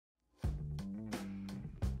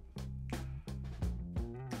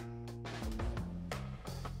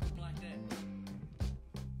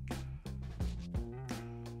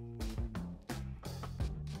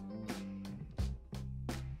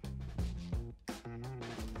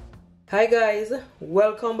Hi guys,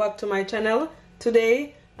 welcome back to my channel.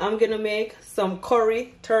 Today I'm gonna make some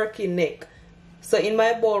curry turkey neck. So in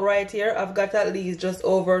my bowl right here I've got at least just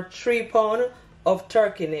over 3 pounds of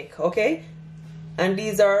turkey neck, okay? And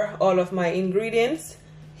these are all of my ingredients.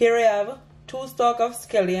 Here I have 2 stalks of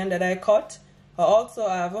scallion that I cut. I also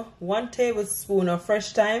have 1 tablespoon of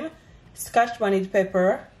fresh thyme, scotch bonnet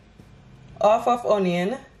pepper, half of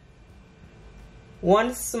onion,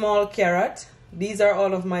 1 small carrot. These are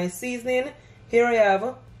all of my seasoning. Here I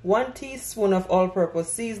have 1 teaspoon of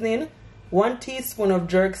all-purpose seasoning, 1 teaspoon of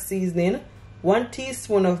jerk seasoning, 1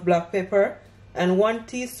 teaspoon of black pepper, and 1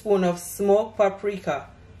 teaspoon of smoked paprika.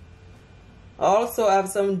 I also have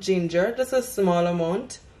some ginger, just a small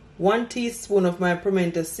amount, 1 teaspoon of my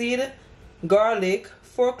pimento seed, garlic,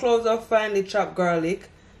 4 cloves of finely chopped garlic,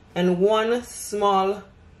 and 1 small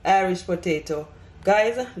Irish potato.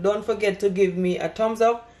 Guys, don't forget to give me a thumbs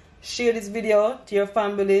up. Share this video to your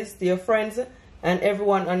families, to your friends, and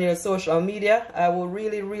everyone on your social media. I will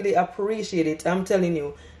really appreciate it. I'm telling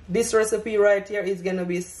you, this recipe right here is gonna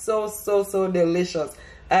be so delicious.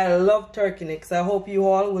 I love turkey necks. I hope you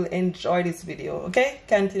all will enjoy this video. Okay,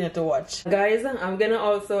 continue to watch. Guys, I'm gonna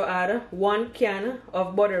also add 1 can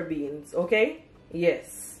of butter beans. Okay,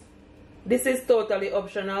 yes, this is totally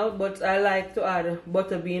optional, but I like to add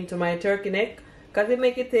butter bean to my turkey neck because it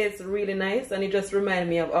makes it taste really nice, and it just reminds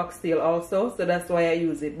me of oxtail also, so that's why I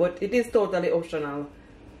use it, but it is totally optional.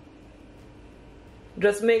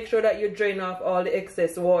 Just make sure that you drain off all the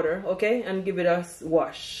excess water, okay, and give it a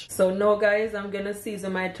wash. So now guys, I'm gonna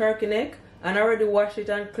season my turkey neck, and I already wash it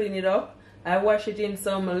and clean it up. I wash it in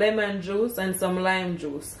some lemon juice and some lime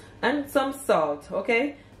juice and some salt,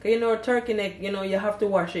 okay? Because you know, turkey neck, you know, you have to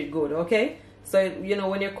wash it good, okay? So you know,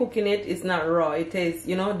 when you're cooking it, it's not raw, it tastes,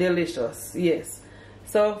 you know, delicious. Yes.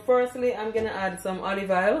 So firstly, I'm gonna add some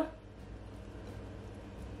olive oil,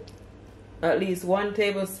 at least 1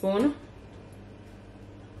 tablespoon.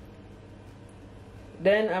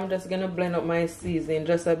 Then I'm just gonna blend up my seasoning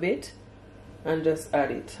just a bit and just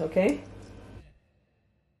add it, okay?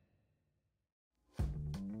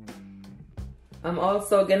 I'm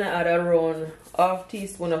also gonna add around ½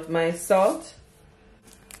 teaspoon of my salt,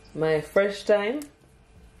 my fresh thyme,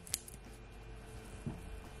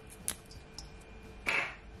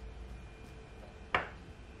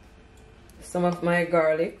 some of my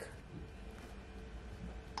garlic,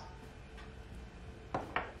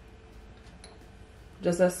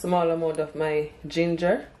 just a small amount of my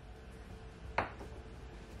ginger,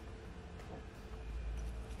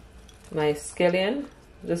 my scallion,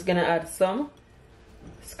 just gonna add some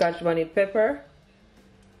scotch bonnet pepper.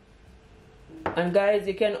 And guys,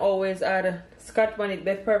 you can always add scotch bonnet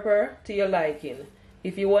pepper to your liking.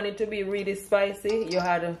 If you want it to be really spicy, you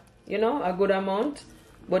add, you know, a good amount.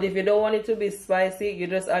 But if you don't want it to be spicy, you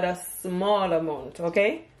just add a small amount,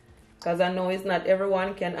 okay? Because I know it's not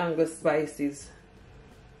everyone can handle spices.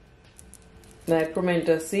 My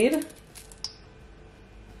pimento seed.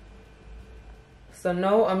 So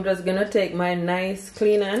now I'm just gonna take my nice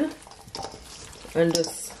clean hand and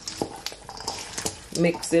just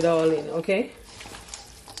mix it all in, okay?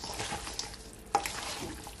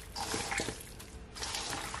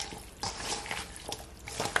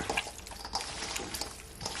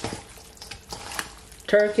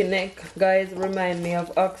 Turkey neck, guys, remind me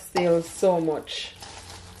of oxtail so much.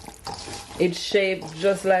 It's shaped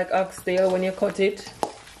just like oxtail when you cut it.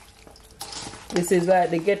 This is like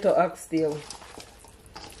the Ghetto oxtail.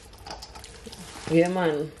 Yeah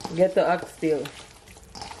man, Ghetto oxtail.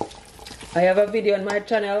 I have a video on my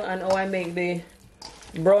channel on how I make the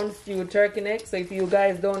brown stew turkey neck. So if you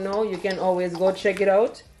guys don't know, you can always go check it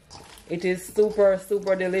out. It is super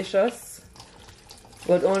delicious.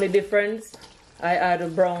 But only difference, I add a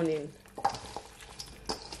brown in.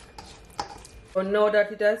 So now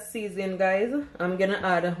that it has seasoned, guys, I'm gonna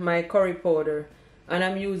add my curry powder, and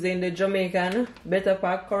I'm using the Jamaican Better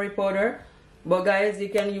Pack curry powder, but guys, you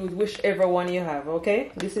can use whichever one you have,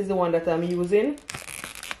 okay? This is the one that I'm using.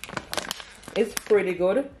 It's pretty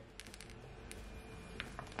good,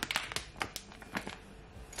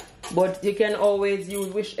 but you can always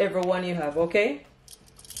use whichever one you have, okay?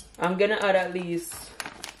 I'm gonna add at least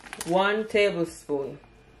 1 tablespoon,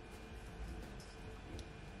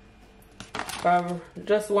 or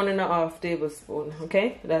just 1½ tablespoon,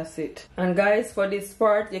 okay? That's it. And guys, for this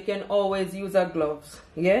part, you can always use a gloves,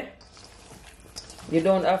 yeah? You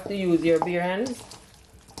don't have to use your bare hands.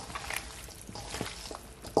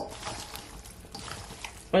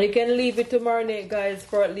 And you can leave it to marinate, guys,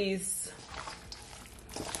 for at least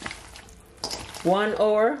 1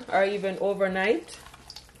 hour or even overnight.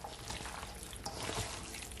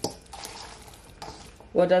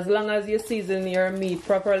 But as long as you season your meat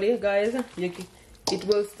properly, guys, it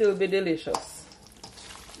will still be delicious.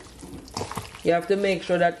 You have to make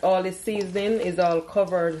sure that all the seasoning is all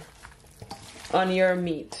covered on your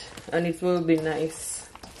meat, and it will be nice.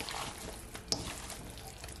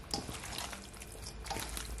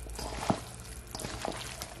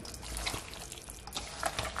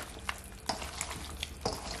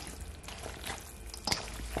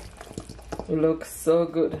 Looks so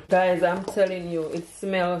good, guys. I'm telling you, it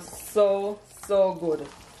smells so good.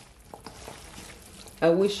 I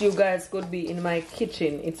wish you guys could be in my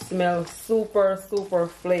kitchen. It smells super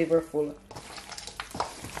flavorful.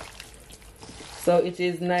 So it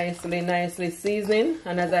is nicely seasoned,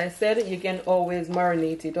 and as I said, you can always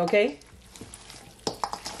marinate it. Okay,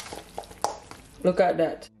 look at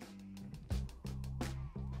that.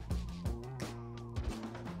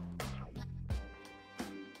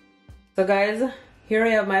 So guys, here I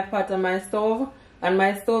have my pot on my stove, and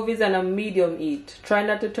my stove is on a medium heat. Try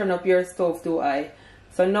not to turn up your stove too high.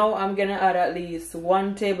 So now I'm gonna add at least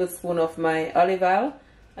 1 tablespoon of my olive oil,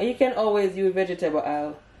 and you can always use vegetable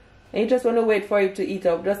oil. And you just want to wait for it to heat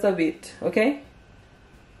up just a bit, okay?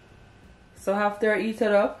 So after it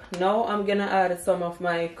heated up, now I'm gonna add some of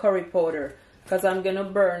my curry powder, because I'm gonna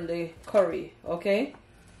burn the curry, okay?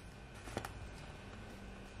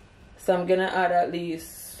 So I'm gonna add at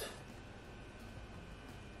least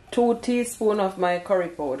 2 teaspoons of my curry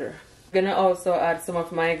powder. I'm gonna also add some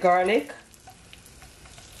of my garlic.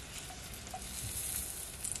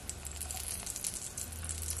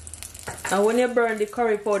 And when you burn the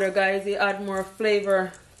curry powder, guys, you add more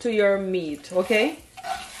flavor to your meat, okay?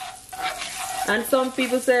 And some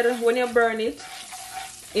people said when you burn it,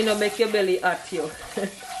 you know, make your belly at you.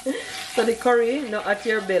 So the curry not at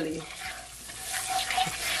your belly.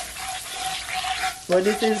 But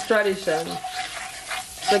this is tradition.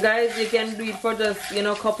 So guys, you can do it for just, you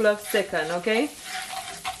know, a couple of seconds, okay?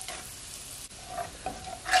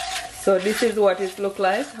 So this is what it looks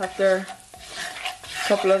like after a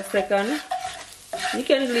couple of seconds. You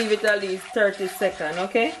can leave it at least 30 seconds,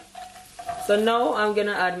 okay? So now I'm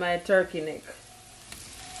gonna add my turkey neck.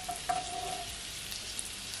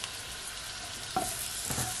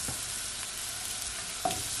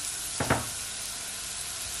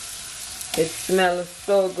 It smells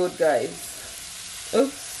so good, guys.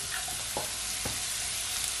 Oops.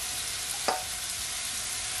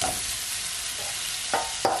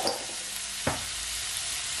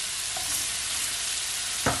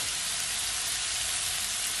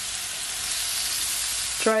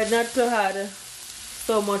 Try not to add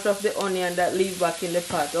so much of the onion that leave back in the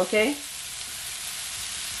pot, okay?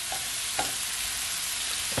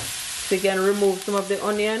 So you can remove some of the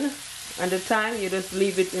onion, and the thyme, you just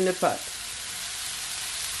leave it in the pot.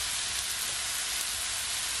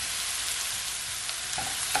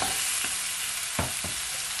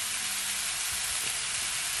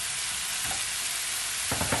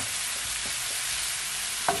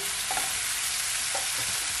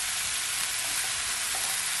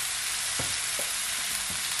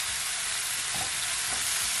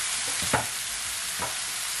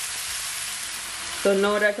 So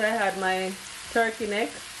now that I had my turkey neck,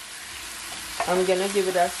 I'm gonna give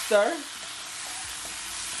it a stir.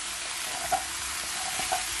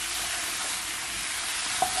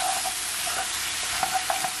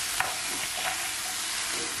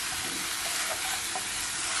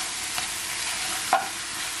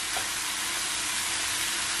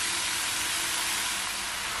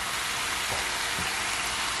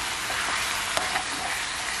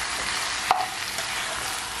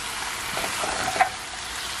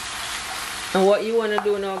 And what you want to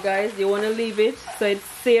do now, guys, you want to leave it so it's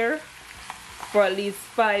sear for at least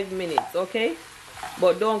 5 minutes, okay?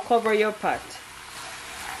 But don't cover your pot,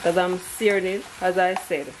 because I'm searing it as I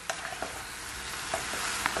said.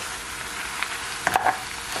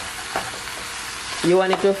 You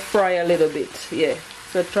want it to fry a little bit, yeah.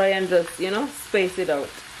 So try and just, you know, space it out.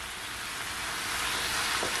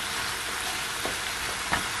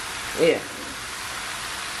 Yeah.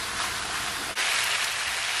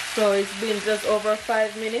 So it's been just over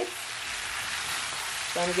 5 minutes.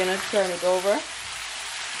 So I'm gonna turn it over.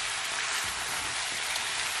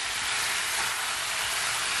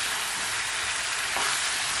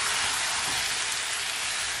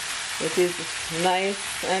 It is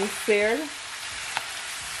nice and seared.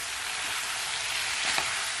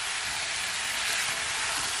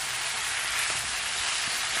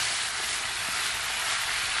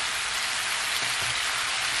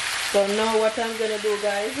 So now what I'm gonna do,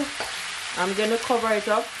 guys, I'm gonna cover it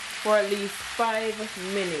up for at least 5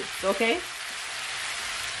 minutes, okay?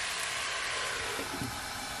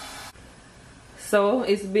 So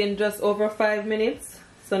it's been just over 5 minutes.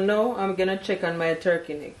 So now I'm gonna check on my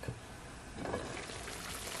turkey neck.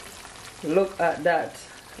 Look at that,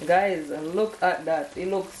 guys, look at that. It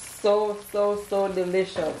looks so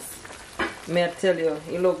delicious. May I tell you,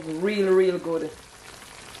 it looks real good.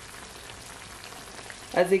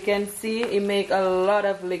 As you can see, it makes a lot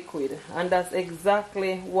of liquid, and that's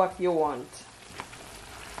exactly what you want.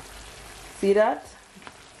 See that?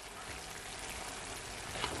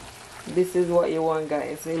 This is what you want,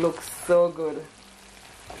 guys. It looks so good.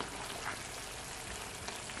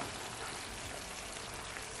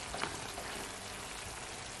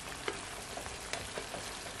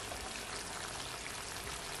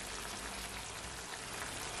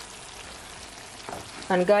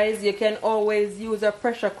 And guys, you can always use a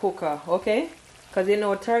pressure cooker, okay? Because you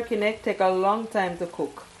know turkey neck take a long time to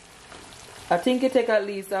cook. I think it take at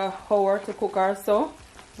least an hour to cook or so.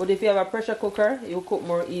 But if you have a pressure cooker, you cook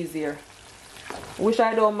more easier. Which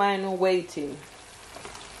I don't mind waiting.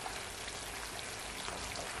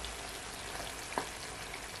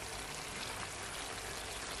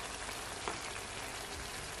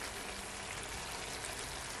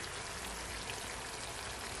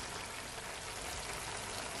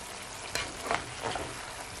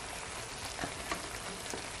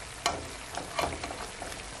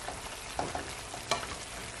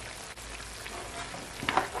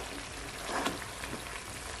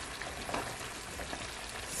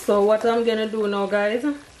 So what I'm gonna do now, guys,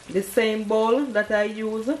 the same bowl that I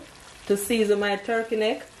use to season my turkey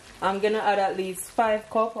neck, I'm gonna add at least 5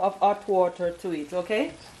 cups of hot water to it,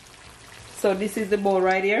 okay? So this is the bowl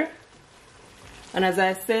right here. And as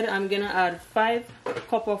I said, I'm gonna add 5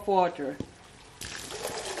 cups of water.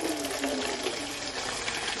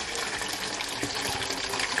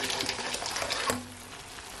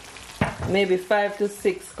 Maybe 5 to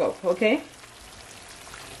 6 cups, okay?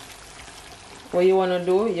 What you want to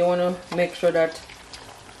do, you want to make sure that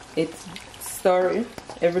it's stirring,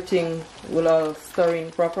 everything will all stir in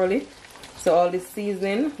properly, so all the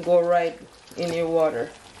seasoning go right in your water.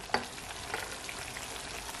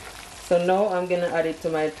 So now I'm gonna add it to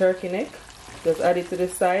my turkey neck. Just add it to the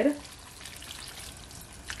side.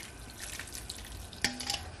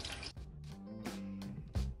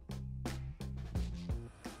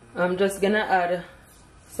 I'm just gonna add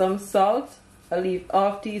some salt. I'll leave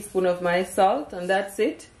 ½ teaspoon of my salt, and that's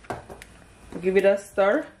it. Give it a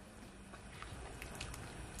stir.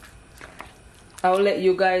 I'll let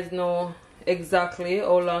you guys know exactly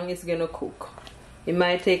how long it's gonna cook. It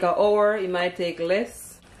might take an hour, it might take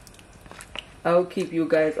less. I'll keep you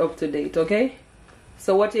guys up to date, okay?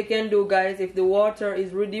 So what you can do, guys, if the water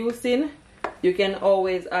is reducing, you can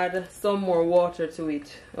always add some more water to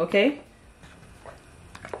it, okay?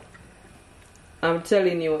 I'm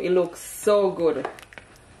telling you, it looks so good.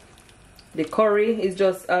 The curry is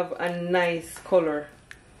just have a nice color.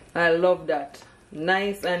 I love that.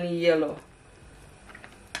 Nice and yellow.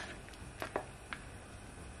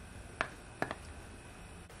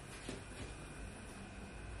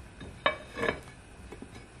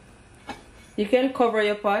 You can cover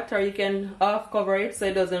your pot, or you can half cover it so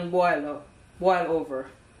it doesn't boil over.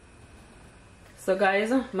 So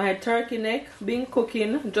guys, my turkey neck been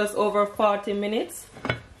cooking just over 40 minutes.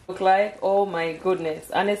 Look like, oh my goodness,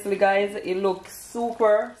 honestly guys, it looks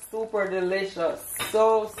super delicious.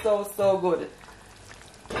 So good.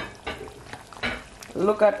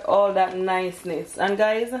 Look at all that niceness. And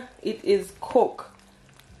guys, it is cooked.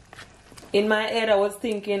 In my head I was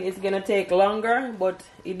thinking it's gonna take longer, but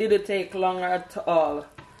it didn't take longer at all.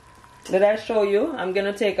 Did I show you? I'm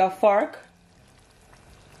gonna take a fork.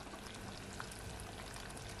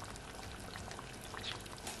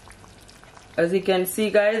 As you can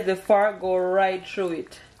see, guys, the fork go right through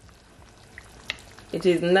it. It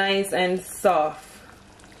is nice and soft.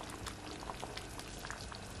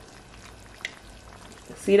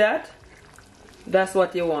 See that? That's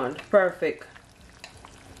what you want. Perfect.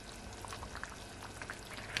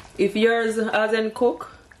 If yours hasn't cooked,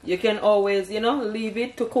 you can always, you know, leave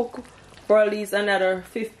it to cook for at least another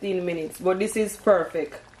 15 minutes. But this is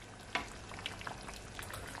perfect.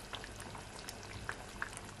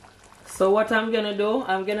 So what I'm gonna do,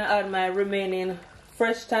 I'm gonna add my remaining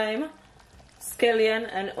fresh thyme, scallion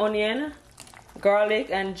and onion, garlic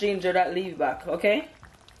and ginger that leave back, okay?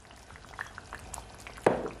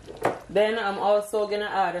 Then I'm also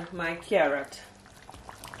gonna add my carrot.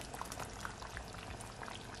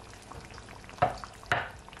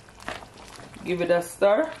 Give it a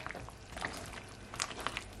stir.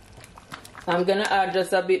 I'm gonna add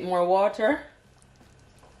just a bit more water.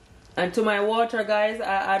 And to my water, guys,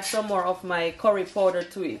 I add some more of my curry powder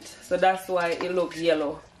to it. So that's why it looks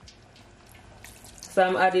yellow. So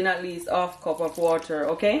I'm adding at least half cup of water,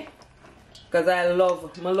 okay? Because I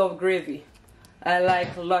love gravy. I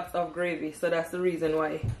like lots of gravy, so that's the reason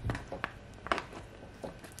why.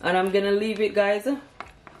 And I'm gonna leave it, guys,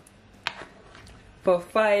 for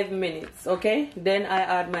 5 minutes, okay? Then I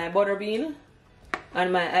add my butter bean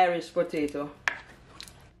and my Irish potato.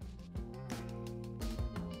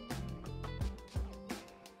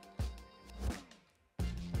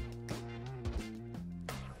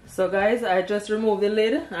 So guys, I just removed the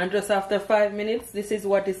lid, and just after 5 minutes, this is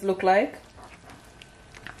what it look like.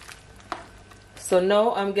 So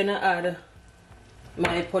now I'm gonna add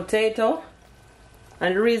my potato.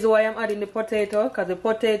 And the reason why I'm adding the potato, because the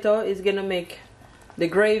potato is gonna make the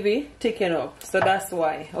gravy thicken up. So that's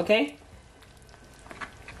why, okay?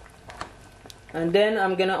 And then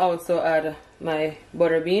I'm gonna also add my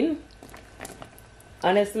butter bean.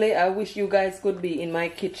 Honestly, I wish you guys could be in my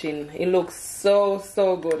kitchen. It looks so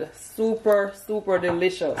good. Super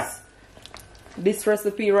delicious. This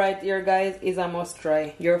recipe right here, guys, is a must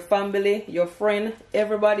try. Your family, your friend,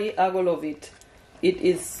 everybody are gonna love it. It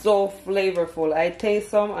is so flavorful. I taste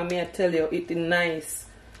some, I may tell you, it is nice.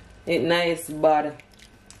 It's nice, bad.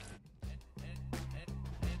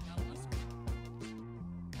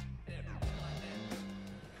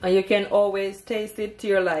 And you can always taste it to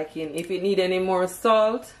your liking. If you need any more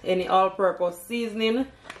salt, any all-purpose seasoning,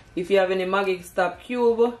 if you have any Maggi Stop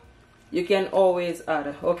cube, you can always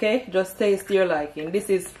add, okay? Just taste to your liking. This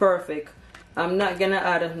is perfect. I'm not gonna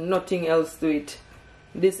add nothing else to it.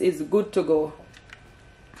 This is good to go.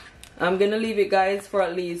 I'm gonna leave it, guys, for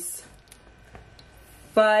at least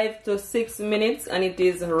 5 to 6 minutes and it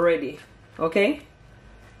is ready, okay?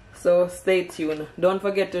 So stay tuned. Don't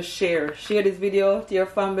forget to share this video to your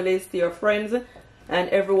families, to your friends, and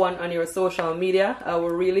everyone on your social media. I will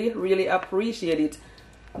really appreciate it.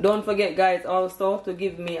 Don't forget, guys, also to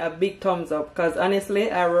give me a big thumbs up, because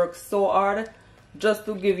honestly I work so hard just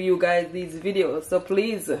to give you guys these videos. So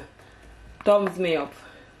please thumbs me up,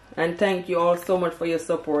 and thank you all so much for your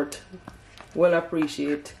support. Well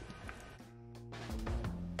appreciate.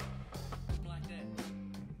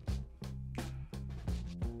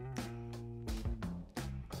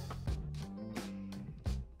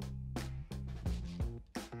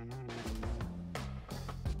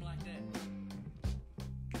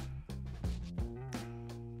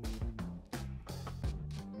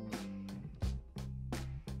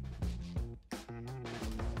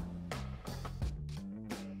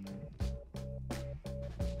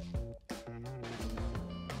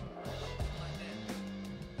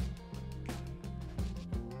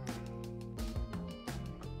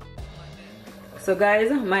 So guys,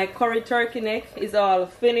 my curry turkey neck is all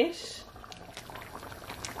finished.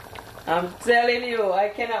 I'm telling you, I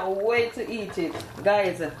cannot wait to eat it.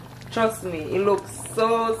 Guys, trust me, it looks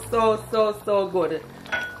so good.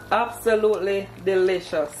 Absolutely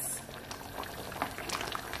delicious.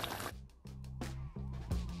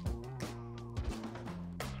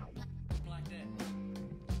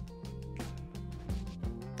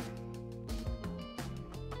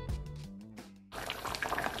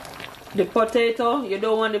 The potato, you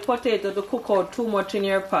don't want the potato to cook out too much in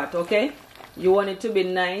your pot, okay? You want it to be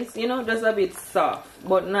nice, you know, just a bit soft,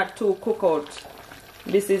 but not too cook out.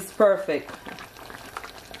 This is perfect.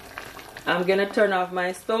 I'm gonna turn off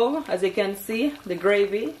my stove. As you can see, the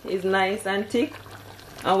gravy is nice and thick,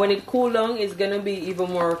 and when it cools down, it's gonna be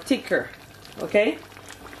even more thicker, okay?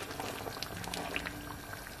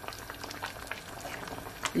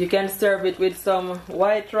 You can serve it with some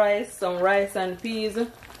white rice, some rice and peas,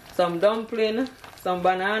 some dumpling, some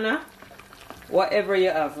banana, whatever you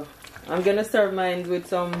have. I'm gonna serve mine with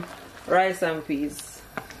some rice and peas.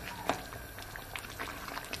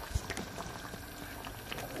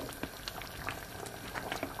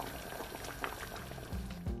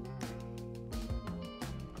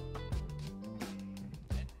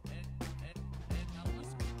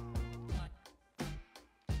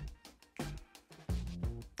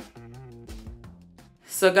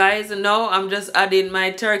 So guys, now I'm just adding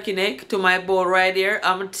my turkey neck to my bowl right here.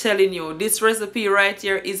 I'm telling you, this recipe right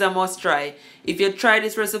here is a must try. If you try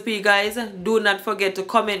this recipe, guys, do not forget to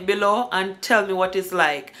comment below and tell me what it's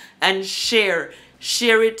like. And share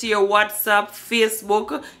it to your WhatsApp,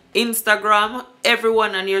 Facebook, Instagram,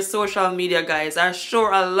 everyone on your social media, guys. I'm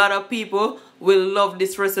sure a lot of people will love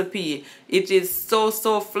this recipe. It is so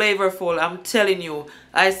flavorful, I'm telling you.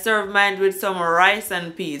 I serve mine with some rice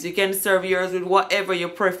and peas. You can serve yours with whatever you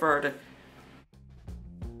preferred.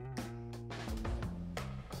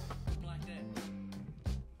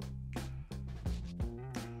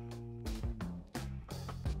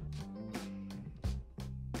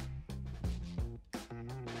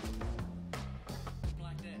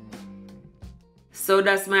 So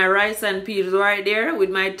that's my rice and peas right there with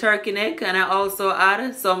my turkey neck, and I also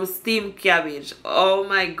add some steamed cabbage. Oh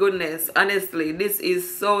my goodness, honestly, this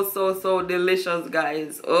is so delicious,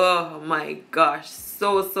 guys. Oh my gosh,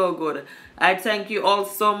 so good. I thank you all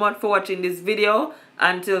so much for watching this video.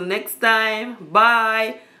 Until next time,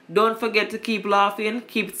 bye. Don't forget to keep laughing,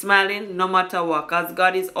 keep smiling no matter what, because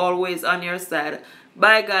God is always on your side.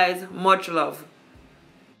 Bye guys, much love.